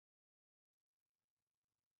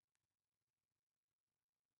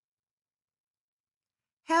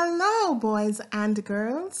Hello, boys and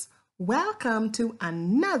girls. Welcome to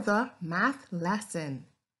another math lesson.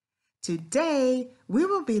 Today, we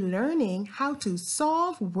will be learning how to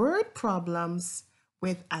solve word problems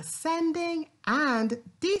with ascending and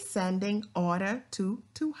descending order to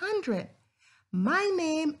 200. My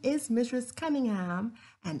name is Mrs. Cunningham,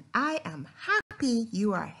 and I am happy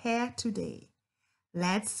you are here today.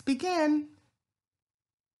 Let's begin.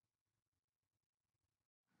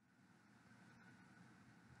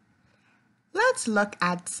 Let's look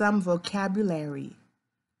at some vocabulary.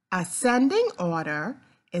 Ascending order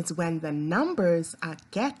is when the numbers are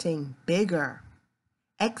getting bigger.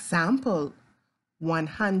 Example,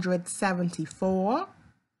 174,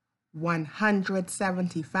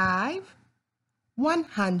 175,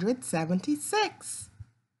 176.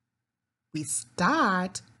 We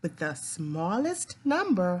start with the smallest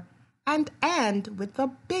number and end with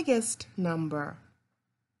the biggest number.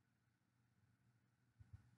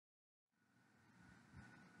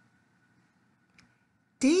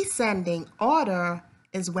 Descending order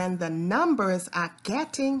is when the numbers are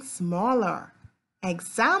getting smaller.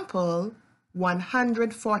 Example,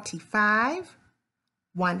 145,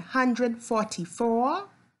 144,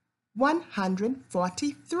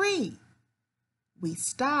 143. We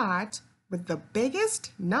start with the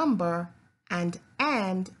biggest number and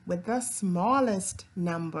end with the smallest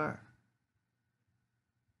number.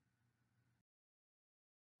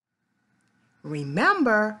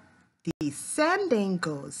 Remember, descending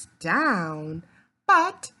goes down,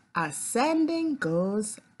 but ascending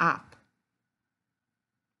goes up.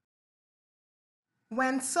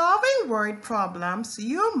 When solving word problems,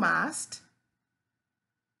 you must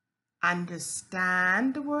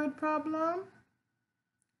understand the word problem,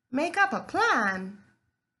 make up a plan,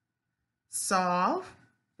 solve,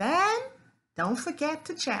 then don't forget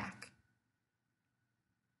to check.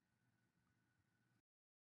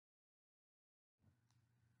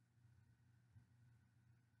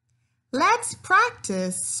 Let's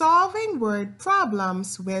practice solving word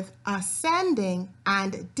problems with ascending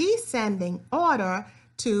and descending order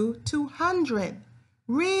to 200.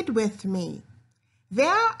 Read with me.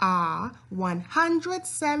 There are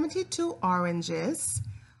 172 oranges,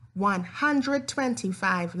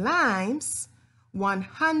 125 limes,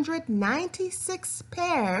 196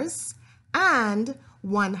 pears, and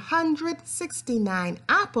 169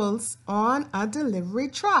 apples on a delivery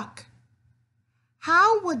truck.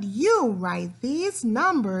 How would you write these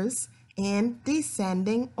numbers in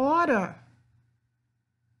descending order?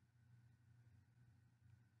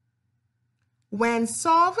 When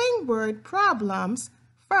solving word problems,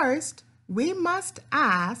 first we must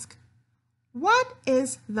ask, what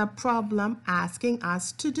is the problem asking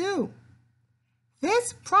us to do?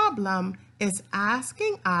 This problem is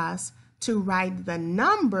asking us to write the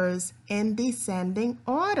numbers in descending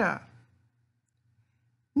order.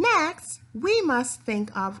 Next, we must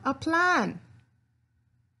think of a plan.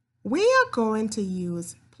 We are going to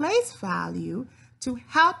use place value to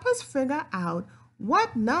help us figure out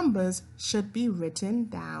what numbers should be written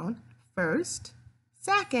down first,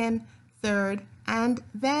 second, third, and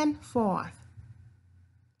then fourth.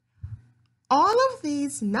 All of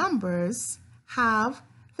these numbers have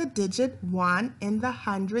the digit 1 in the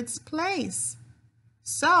hundreds place.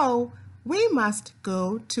 So, we must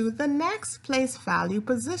go to the next place value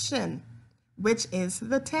position, which is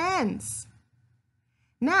the tens.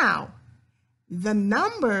 Now, the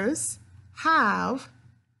numbers have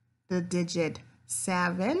the digit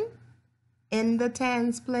 7 in the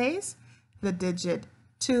tens place, the digit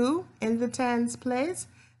 2 in the tens place,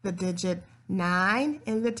 the digit 9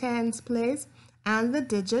 in the tens place, and the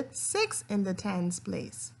digit 6 in the tens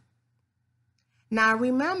place. Now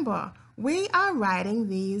remember, we are writing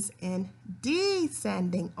these in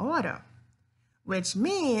descending order, which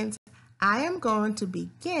means I am going to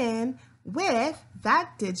begin with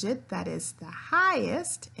that digit that is the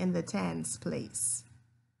highest in the tens place.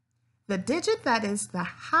 The digit that is the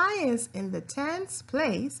highest in the tens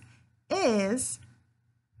place is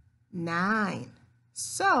 9.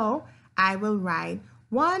 So I will write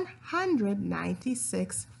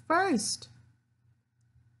 196 first.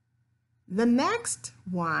 The next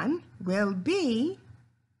one will be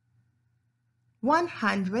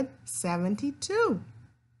 172.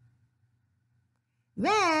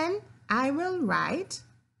 Then I will write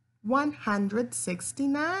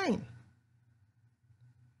 169.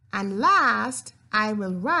 And last, I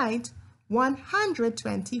will write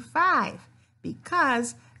 125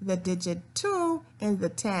 because the digit 2 in the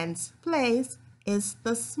tens place is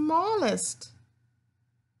the smallest.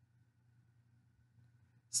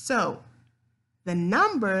 So, the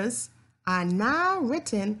numbers are now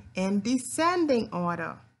written in descending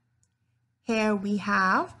order. Here we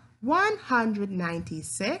have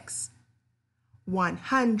 196,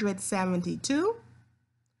 172,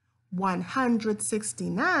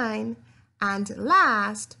 169, and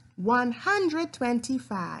last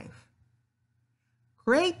 125.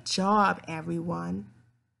 Great job, everyone!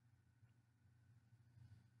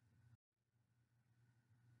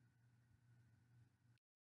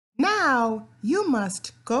 Now you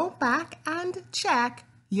must go back and check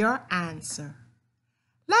your answer.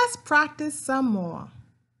 Let's practice some more.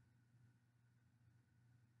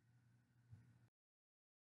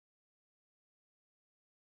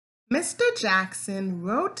 Mr. Jackson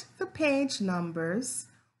wrote the page numbers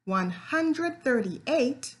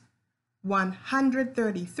 138,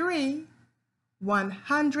 133,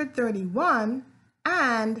 131,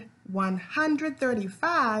 and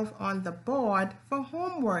 135 on the board for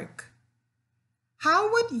homework.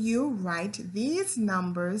 How would you write these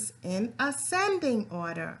numbers in ascending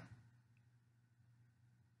order?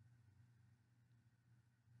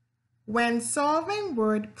 When solving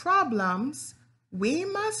word problems, we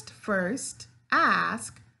must first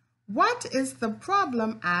ask, what is the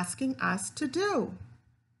problem asking us to do?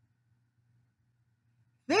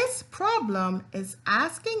 This problem is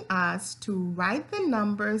asking us to write the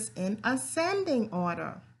numbers in ascending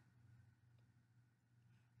order.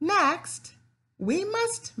 Next, we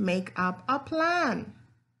must make up a plan.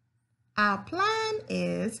 Our plan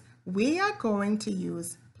is we are going to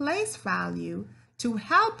use place value to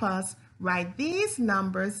help us write these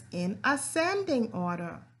numbers in ascending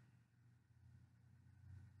order.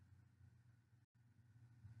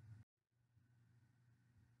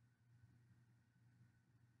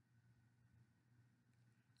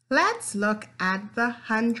 Let's look at the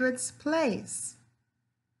hundreds place.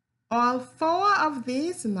 All four of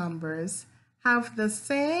these numbers have the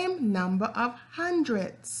same number of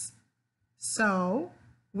hundreds. So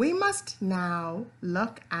we must now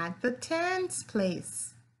look at the tens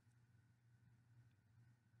place.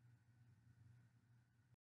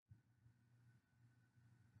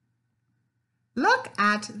 Look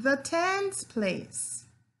at the tens place.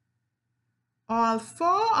 All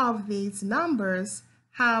four of these numbers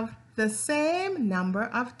have the same number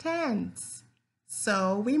of tens.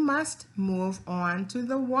 So we must move on to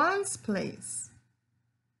the ones place.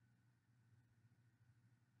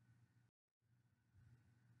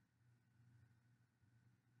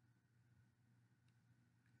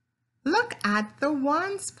 Look at the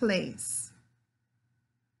ones place.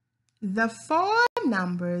 The four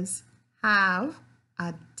numbers have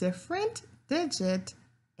a different digit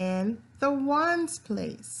in the ones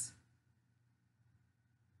place.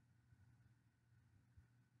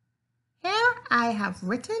 Here I have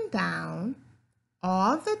written down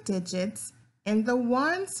all the digits in the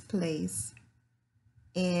ones place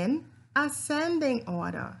in ascending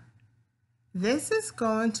order. This is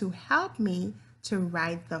going to help me to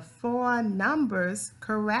write the four numbers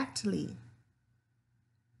correctly.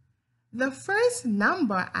 The first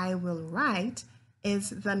number I will write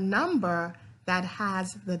is the number that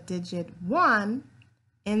has the digit 1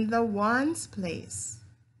 in the ones place.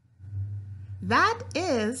 That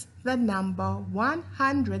is the number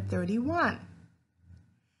 131.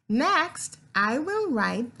 Next, I will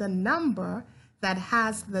write the number that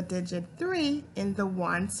has the digit 3 in the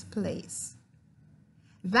ones place.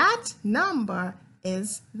 That number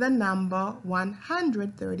is the number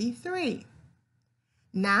 133.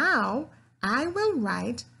 Now, I will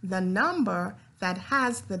write the number that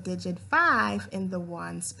has the digit 5 in the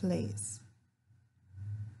ones place.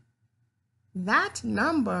 That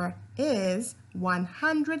number is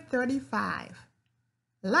 135.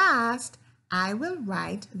 Last, I will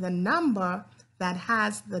write the number that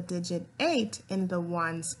has the digit 8 in the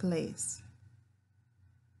ones place.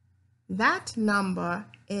 That number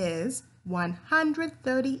is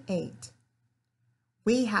 138.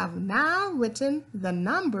 We have now written the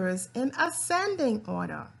numbers in ascending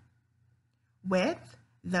order, with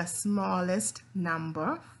the smallest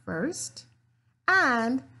number first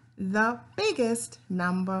and the biggest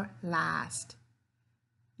number last.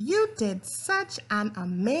 You did such an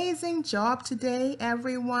amazing job today,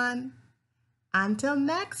 everyone. Until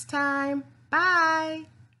next time, bye.